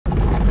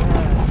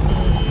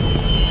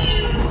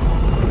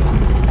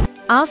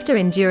After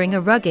enduring a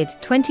rugged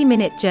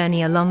 20-minute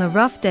journey along a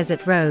rough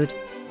desert road,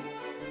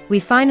 we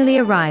finally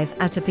arrive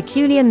at a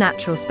peculiar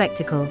natural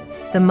spectacle,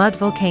 the Mud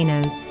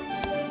Volcanoes.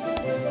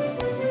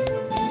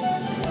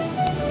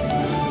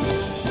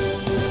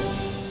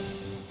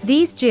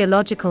 These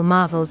geological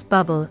marvels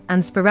bubble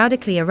and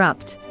sporadically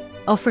erupt,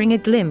 offering a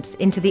glimpse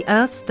into the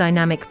Earth's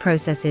dynamic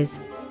processes.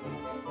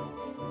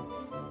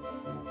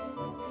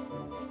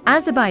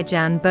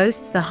 Azerbaijan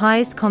boasts the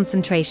highest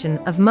concentration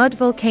of mud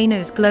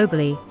volcanoes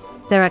globally,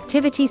 their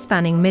activity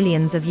spanning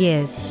millions of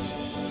years.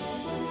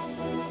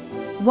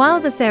 While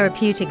the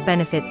therapeutic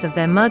benefits of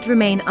their mud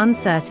remain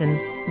uncertain,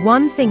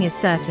 one thing is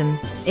certain: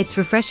 it's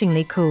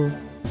refreshingly cool.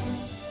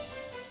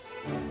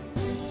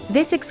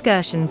 This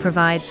excursion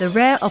provides a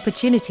rare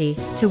opportunity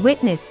to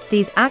witness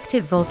these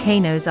active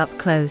volcanoes up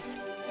close.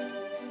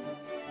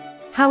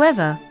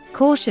 However,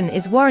 caution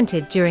is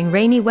warranted during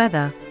rainy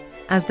weather,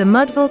 as the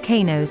mud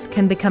volcanoes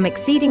can become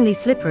exceedingly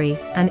slippery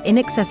and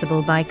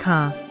inaccessible by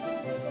car.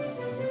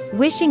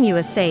 Wishing you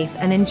a safe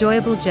and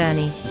enjoyable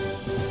journey.